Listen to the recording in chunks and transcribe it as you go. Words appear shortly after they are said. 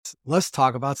Let's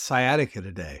talk about sciatica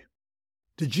today.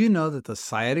 Did you know that the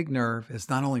sciatic nerve is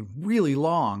not only really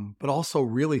long, but also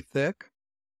really thick?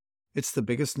 It's the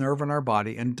biggest nerve in our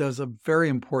body and does a very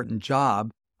important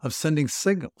job of sending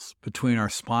signals between our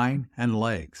spine and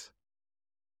legs.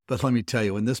 But let me tell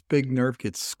you, when this big nerve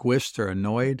gets squished or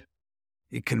annoyed,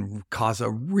 it can cause a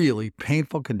really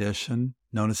painful condition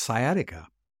known as sciatica.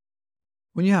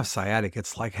 When you have sciatica,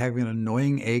 it's like having an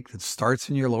annoying ache that starts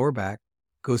in your lower back,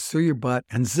 goes through your butt,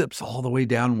 and zips all the way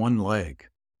down one leg.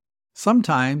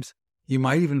 Sometimes you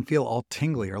might even feel all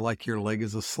tingly or like your leg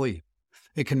is asleep.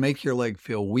 It can make your leg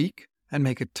feel weak and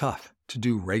make it tough to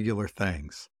do regular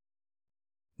things.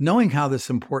 Knowing how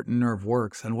this important nerve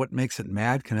works and what makes it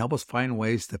mad can help us find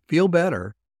ways to feel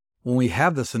better when we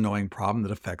have this annoying problem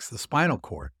that affects the spinal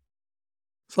cord.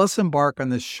 So let's embark on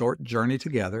this short journey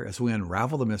together as we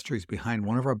unravel the mysteries behind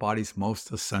one of our body's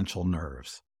most essential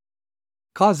nerves.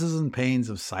 Causes and pains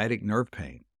of sciatic nerve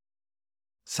pain.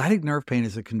 Sciatic nerve pain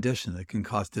is a condition that can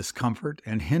cause discomfort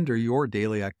and hinder your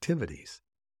daily activities.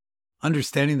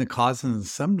 Understanding the causes and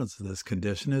symptoms of this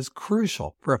condition is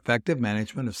crucial for effective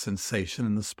management of sensation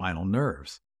in the spinal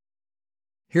nerves.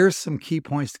 Here are some key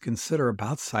points to consider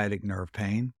about sciatic nerve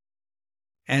pain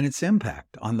and its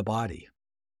impact on the body.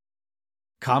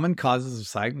 Common causes of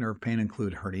sciatic nerve pain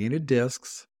include herniated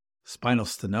discs, spinal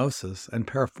stenosis, and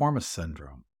piriformis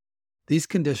syndrome. These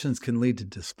conditions can lead to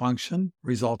dysfunction,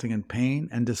 resulting in pain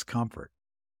and discomfort.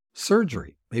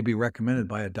 Surgery may be recommended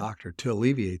by a doctor to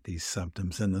alleviate these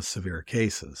symptoms in the severe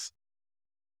cases.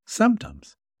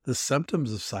 Symptoms. The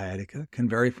symptoms of sciatica can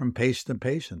vary from patient to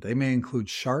patient. They may include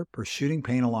sharp or shooting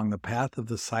pain along the path of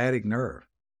the sciatic nerve,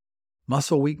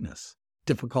 muscle weakness,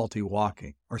 difficulty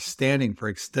walking or standing for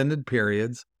extended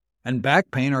periods, and back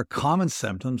pain are common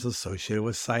symptoms associated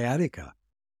with sciatica.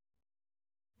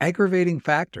 Aggravating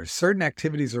factors. Certain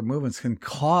activities or movements can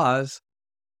cause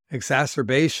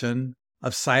exacerbation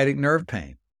of sciatic nerve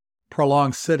pain.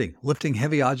 Prolonged sitting, lifting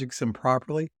heavy objects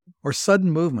improperly, or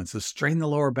sudden movements that strain the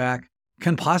lower back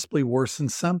can possibly worsen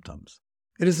symptoms.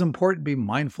 It is important to be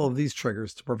mindful of these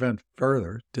triggers to prevent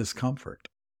further discomfort.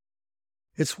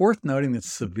 It's worth noting that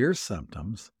severe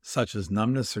symptoms, such as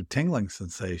numbness or tingling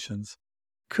sensations,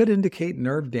 could indicate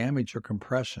nerve damage or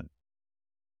compression,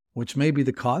 which may be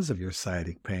the cause of your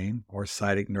sciatic pain or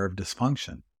sciatic nerve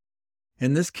dysfunction.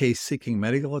 In this case, seeking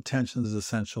medical attention is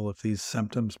essential if these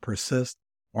symptoms persist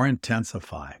or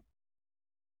intensify.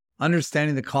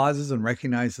 Understanding the causes and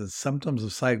recognizing the symptoms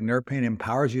of sciatic nerve pain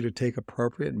empowers you to take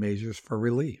appropriate measures for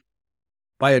relief.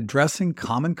 By addressing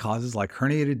common causes like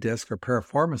herniated disc or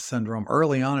piriformis syndrome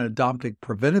early on and adopting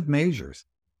preventive measures,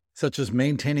 such as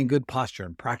maintaining good posture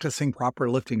and practicing proper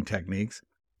lifting techniques,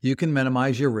 you can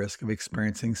minimize your risk of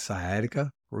experiencing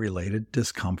sciatica-related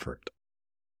discomfort.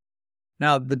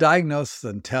 Now, the diagnosis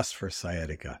and test for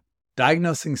sciatica.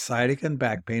 Diagnosing sciatica and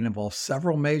back pain involves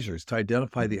several measures to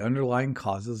identify the underlying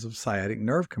causes of sciatic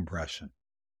nerve compression.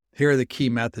 Here are the key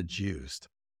methods used.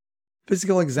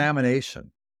 Physical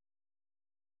examination.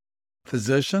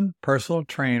 Physician, personal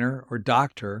trainer, or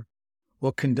doctor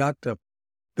will conduct a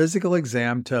physical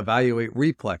exam to evaluate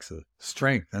reflexes,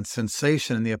 strength, and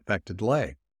sensation in the affected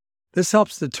leg. This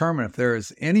helps determine if there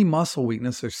is any muscle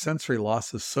weakness or sensory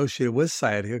loss associated with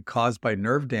sciatica caused by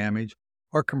nerve damage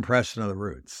or compression of the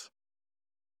roots.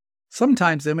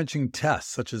 Sometimes imaging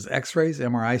tests such as X-rays,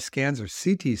 MRI scans, or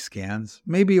CT scans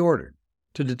may be ordered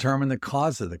to determine the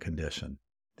cause of the condition.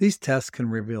 These tests can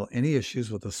reveal any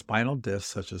issues with the spinal disc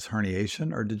such as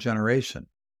herniation or degeneration,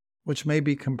 which may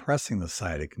be compressing the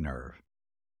sciatic nerve.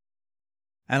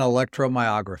 And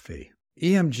electromyography.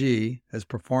 EMG is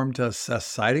performed to assess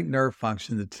sciatic nerve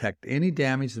function to detect any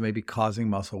damage that may be causing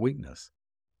muscle weakness.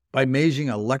 By measuring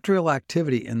electrical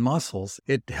activity in muscles,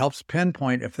 it helps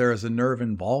pinpoint if there is a nerve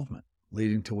involvement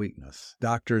leading to weakness.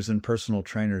 Doctors and personal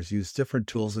trainers use different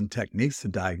tools and techniques to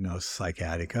diagnose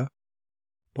sciatica,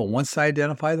 but once they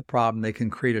identify the problem, they can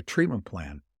create a treatment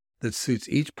plan that suits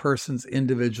each person's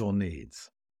individual needs.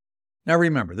 Now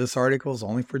remember, this article is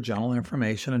only for general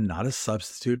information and not a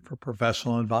substitute for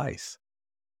professional advice.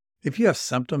 If you have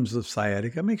symptoms of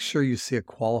sciatica, make sure you see a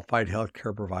qualified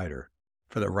healthcare provider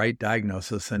for the right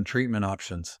diagnosis and treatment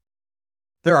options.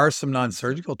 There are some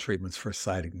non-surgical treatments for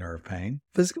sciatic nerve pain.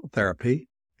 Physical therapy.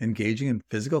 Engaging in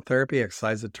physical therapy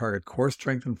exercises that target core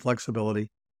strength and flexibility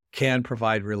can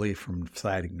provide relief from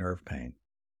sciatic nerve pain.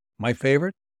 My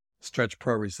favorite? Stretch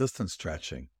Pro resistance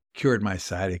stretching. Cured my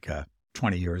sciatica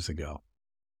 20 years ago.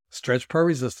 Stretch Pro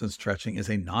resistance stretching is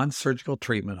a non-surgical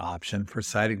treatment option for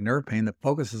sciatic nerve pain that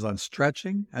focuses on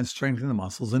stretching and strengthening the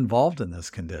muscles involved in this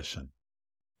condition.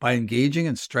 By engaging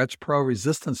in Stretch Pro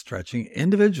resistance stretching,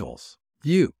 individuals,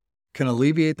 you, can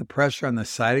alleviate the pressure on the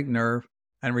sciatic nerve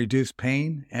and reduce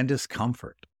pain and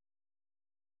discomfort.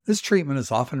 This treatment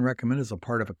is often recommended as a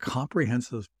part of a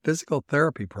comprehensive physical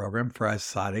therapy program for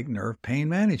sciatic nerve pain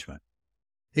management.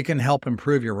 It can help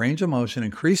improve your range of motion,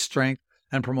 increase strength,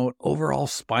 and promote overall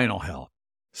spinal health.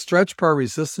 Stretch Pro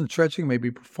resistance stretching may be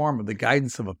performed with the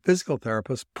guidance of a physical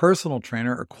therapist, personal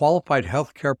trainer, or qualified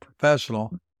healthcare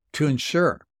professional to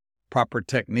ensure proper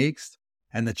techniques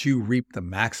and that you reap the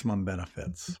maximum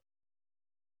benefits.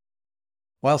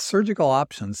 While surgical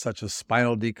options such as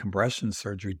spinal decompression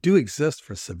surgery do exist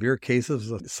for severe cases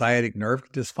of sciatic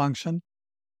nerve dysfunction,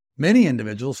 many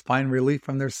individuals find relief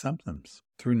from their symptoms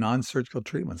through non-surgical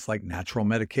treatments like natural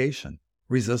medication,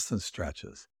 resistance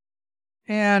stretches,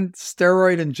 and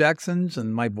steroid injections.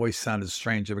 And my voice sounded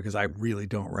stranger because I really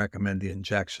don't recommend the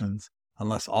injections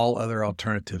unless all other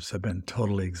alternatives have been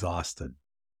totally exhausted.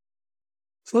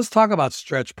 So let's talk about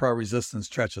Stretch Pro resistance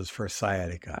stretches for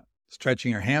sciatica.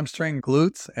 Stretching your hamstring,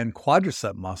 glutes, and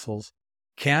quadricep muscles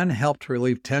can help to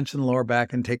relieve tension in the lower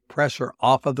back and take pressure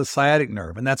off of the sciatic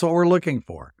nerve, and that's what we're looking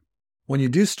for. When you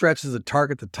do stretches that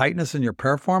target the tightness in your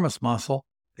piriformis muscle,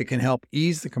 it can help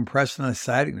ease the compression of the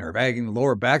sciatic nerve. Adding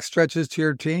lower back stretches to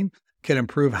your routine can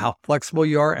improve how flexible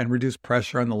you are and reduce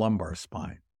pressure on the lumbar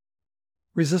spine.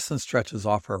 Resistance stretches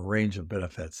offer a range of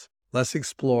benefits. Let's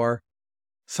explore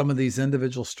some of these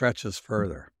individual stretches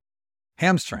further.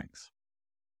 Hamstrings.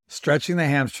 Stretching the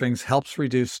hamstrings helps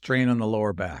reduce strain on the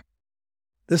lower back.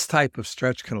 This type of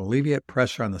stretch can alleviate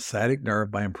pressure on the sciatic nerve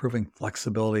by improving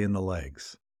flexibility in the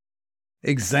legs.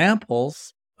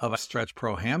 Examples of a Stretch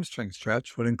Pro hamstring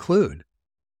stretch would include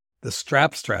the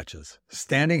strap stretches,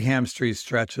 standing hamstring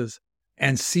stretches,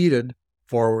 and seated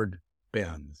forward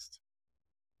bends.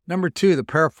 Number 2, the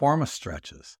piriformis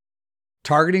stretches.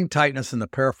 Targeting tightness in the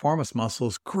piriformis muscle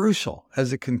is crucial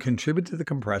as it can contribute to the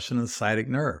compression of the sciatic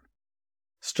nerve.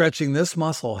 Stretching this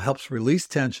muscle helps release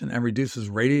tension and reduces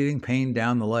radiating pain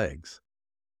down the legs.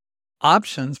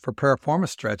 Options for piriformis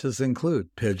stretches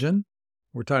include pigeon.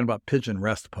 We're talking about pigeon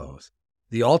rest pose.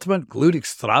 The ultimate glute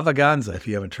extravaganza, if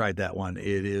you haven't tried that one,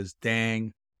 it is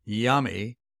dang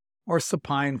yummy. Or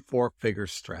supine four-figure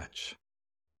stretch.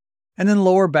 And then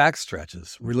lower back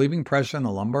stretches. Relieving pressure on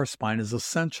the lumbar spine is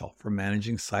essential for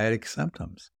managing sciatic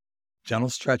symptoms. Gentle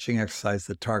stretching exercises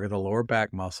that target the lower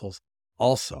back muscles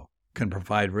also can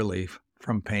provide relief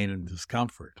from pain and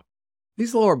discomfort.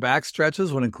 These lower back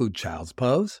stretches would include child's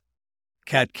pose,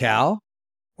 cat-cow,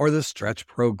 or the Stretch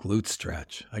Pro glute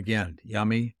stretch. Again,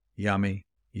 yummy, yummy,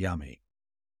 yummy.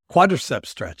 Quadricep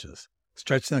stretches.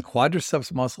 Stretching the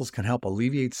quadriceps muscles can help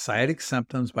alleviate sciatic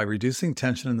symptoms by reducing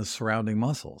tension in the surrounding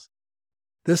muscles.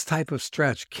 This type of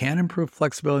stretch can improve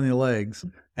flexibility in the legs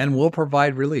and will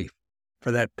provide relief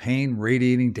for that pain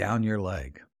radiating down your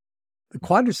leg. The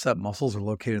quadricep muscles are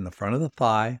located in the front of the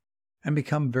thigh and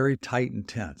become very tight and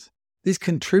tense. These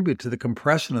contribute to the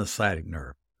compression of the sciatic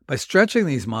nerve. By stretching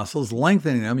these muscles,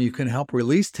 lengthening them, you can help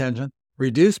release tension,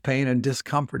 reduce pain and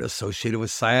discomfort associated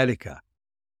with sciatica.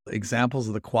 Examples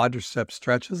of the quadricep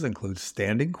stretches include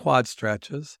standing quad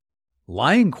stretches,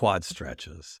 lying quad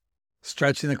stretches.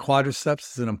 Stretching the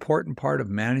quadriceps is an important part of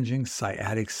managing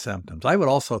sciatic symptoms. I would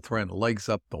also throw in legs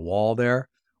up the wall there,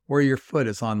 where your foot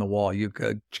is on the wall. You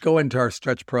could go into our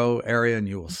Stretch Pro area and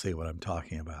you will see what I'm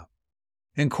talking about.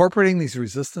 Incorporating these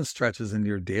resistance stretches into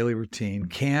your daily routine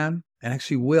can, and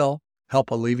actually will, help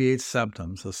alleviate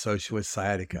symptoms associated with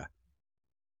sciatica.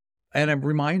 And a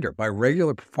reminder, by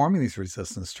regularly performing these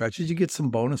resistance stretches, you get some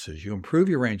bonuses. You improve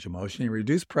your range of motion, you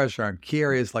reduce pressure on key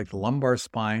areas like the lumbar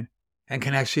spine, and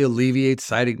can actually alleviate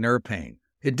sciatic nerve pain.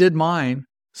 It did mine,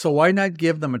 so why not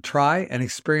give them a try and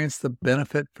experience the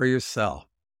benefit for yourself?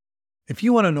 If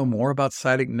you want to know more about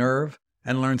sciatic nerve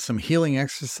and learn some healing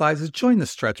exercises, join the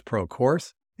Stretch Pro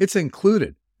course. It's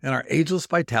included in our Ageless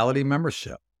Vitality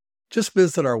membership. Just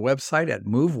visit our website at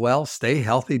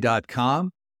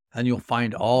movewellstayhealthy.com and you'll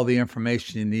find all the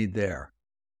information you need there.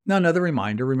 Now, another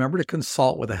reminder, remember to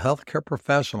consult with a healthcare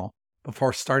professional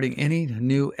before starting any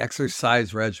new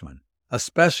exercise regimen,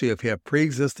 especially if you have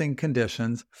pre-existing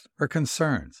conditions or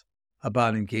concerns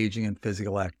about engaging in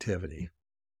physical activity.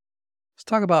 Let's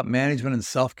talk about management and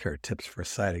self-care tips for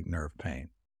sciatic nerve pain.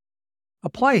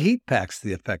 Apply heat packs to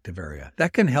the affected area.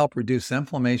 That can help reduce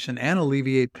inflammation and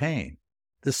alleviate pain.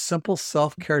 This simple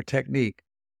self-care technique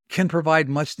can provide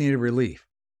much-needed relief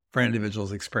for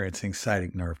individuals experiencing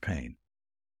sciatic nerve pain.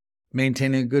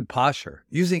 Maintaining a good posture,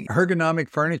 using ergonomic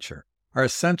furniture are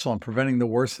essential in preventing the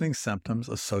worsening symptoms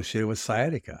associated with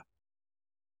sciatica.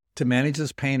 To manage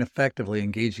this pain effectively,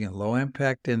 engaging in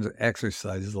low-impact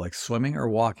exercises like swimming or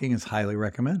walking is highly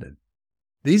recommended.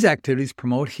 These activities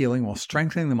promote healing while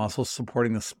strengthening the muscles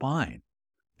supporting the spine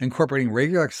Incorporating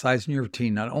regular exercise in your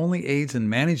routine not only aids in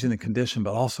managing the condition,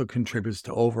 but also contributes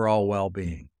to overall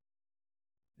well-being.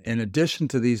 In addition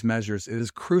to these measures, it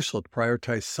is crucial to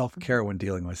prioritize self-care when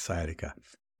dealing with sciatica.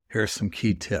 Here are some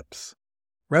key tips.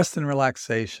 Rest and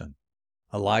relaxation.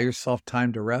 Allow yourself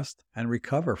time to rest and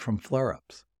recover from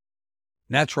flare-ups.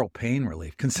 Natural pain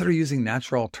relief. Consider using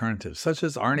natural alternatives, such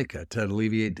as arnica, to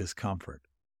alleviate discomfort.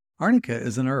 Arnica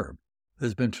is an herb that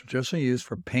has been traditionally used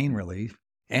for pain relief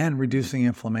and reducing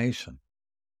inflammation.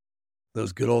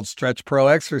 Those good old Stretch Pro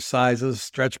exercises,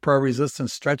 Stretch Pro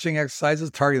resistance stretching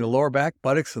exercises targeting the lower back,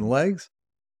 buttocks, and legs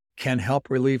can help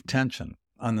relieve tension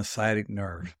on the sciatic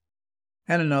nerve.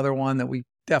 And another one that we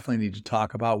definitely need to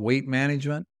talk about, weight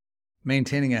management.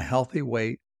 Maintaining a healthy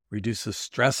weight reduces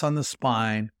stress on the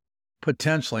spine.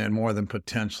 Potentially, and more than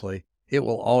potentially, it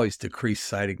will always decrease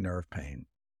sciatic nerve pain.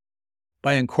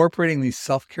 By incorporating these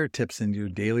self-care tips into your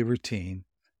daily routine,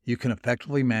 you can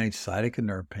effectively manage sciatica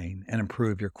nerve pain and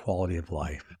improve your quality of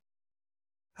life.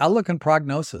 Outlook and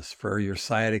prognosis for your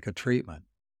sciatica treatment.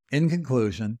 In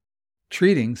conclusion,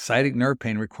 treating sciatic nerve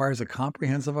pain requires a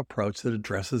comprehensive approach that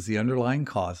addresses the underlying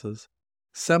causes,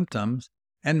 symptoms,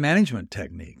 and management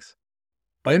techniques.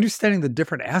 By understanding the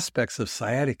different aspects of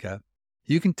sciatica,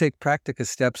 you can take practical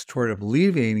steps toward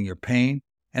alleviating your pain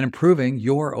and improving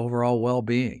your overall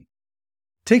well-being.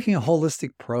 Taking a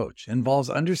holistic approach involves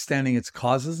understanding its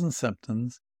causes and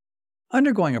symptoms,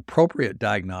 undergoing appropriate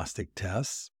diagnostic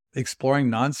tests, exploring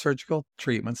non-surgical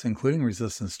treatments, including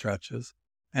resistance stretches,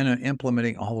 and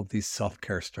implementing all of these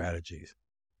self-care strategies.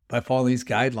 By following these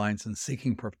guidelines and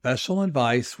seeking professional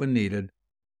advice when needed,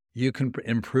 you can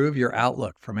improve your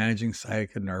outlook for managing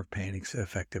sciatica nerve pain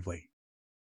effectively.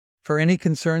 For any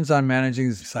concerns on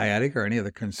managing sciatica or any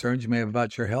other concerns you may have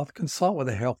about your health, consult with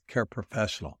a healthcare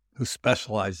professional who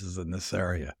specializes in this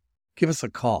area. Give us a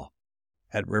call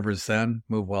at Rivers Zen.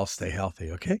 Move well, stay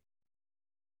healthy, okay?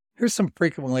 Here's some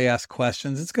frequently asked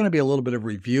questions. It's going to be a little bit of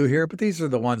review here, but these are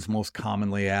the ones most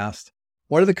commonly asked.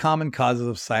 What are the common causes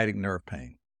of sciatic nerve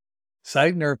pain?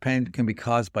 Sciatic nerve pain can be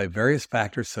caused by various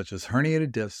factors such as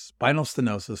herniated discs, spinal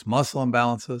stenosis, muscle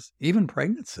imbalances, even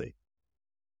pregnancy.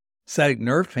 Sciatic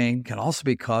nerve pain can also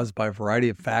be caused by a variety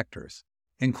of factors,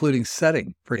 including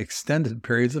setting for extended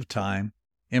periods of time,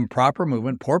 improper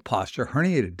movement, poor posture,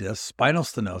 herniated discs, spinal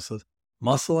stenosis,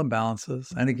 muscle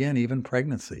imbalances, and again, even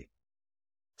pregnancy.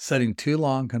 Setting too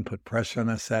long can put pressure on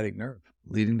the sciatic nerve,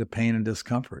 leading to pain and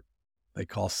discomfort. They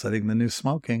call setting the new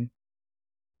smoking.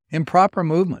 Improper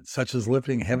movement, such as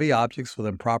lifting heavy objects with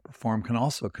improper form, can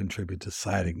also contribute to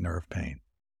sciatic nerve pain.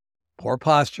 Poor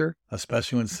posture,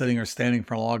 especially when sitting or standing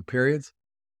for long periods,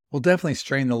 will definitely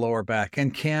strain the lower back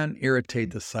and can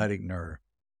irritate the sciatic nerve.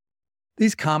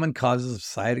 These common causes of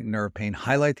sciatic nerve pain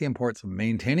highlight the importance of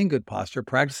maintaining good posture,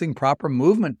 practicing proper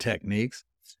movement techniques,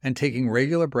 and taking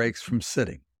regular breaks from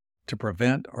sitting to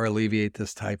prevent or alleviate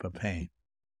this type of pain.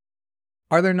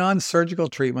 Are there non-surgical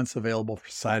treatments available for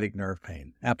sciatic nerve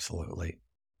pain? Absolutely.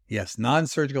 Yes,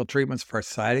 non-surgical treatments for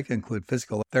sciatica include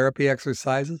physical therapy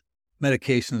exercises,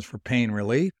 medications for pain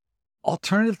relief,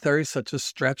 alternative therapies such as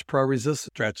Stretch Pro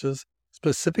resistance stretches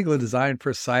specifically designed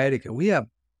for sciatica. We have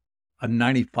a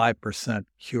 95%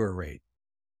 cure rate,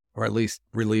 or at least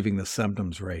relieving the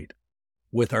symptoms rate,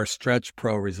 with our Stretch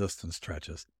Pro resistance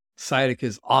stretches. Sciatica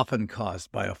is often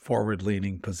caused by a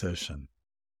forward-leaning position.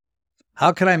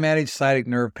 How can I manage sciatic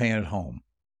nerve pain at home?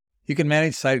 You can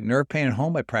manage sciatic nerve pain at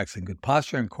home by practicing good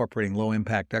posture, incorporating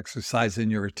low-impact exercise in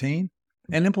your routine,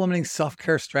 and implementing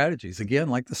self-care strategies, again,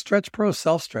 like the Stretch Pro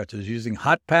self-stretches using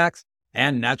hot packs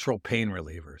and natural pain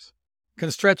relievers. Can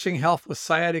stretching help with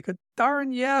sciatica?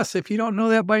 Darn yes. If you don't know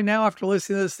that by now after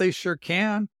listening to this, they sure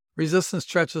can. Resistance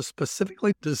stretches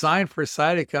specifically designed for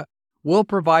sciatica will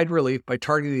provide relief by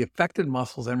targeting the affected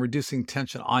muscles and reducing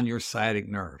tension on your sciatic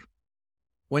nerve.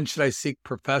 When should I seek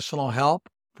professional help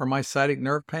for my sciatic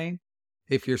nerve pain?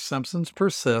 If your symptoms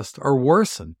persist or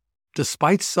worsen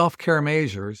despite self-care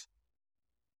measures,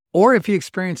 or if you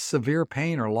experience severe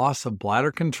pain or loss of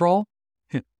bladder control,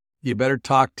 you better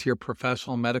talk to your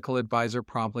professional medical advisor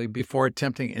promptly before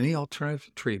attempting any alternative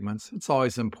treatments. It's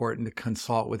always important to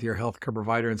consult with your healthcare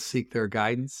provider and seek their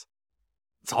guidance.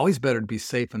 It's always better to be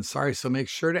safe and sorry, so make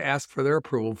sure to ask for their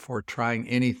approval before trying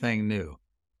anything new.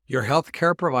 Your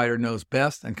healthcare provider knows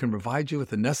best and can provide you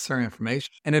with the necessary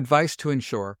information and advice to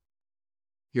ensure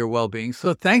your well-being.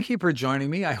 So thank you for joining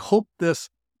me. I hope this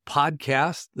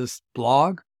podcast, this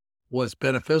blog, was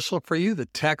beneficial for you. The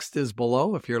text is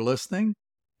below if you're listening.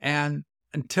 And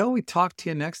until we talk to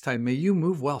you next time, may you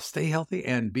move well, stay healthy,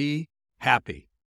 and be happy.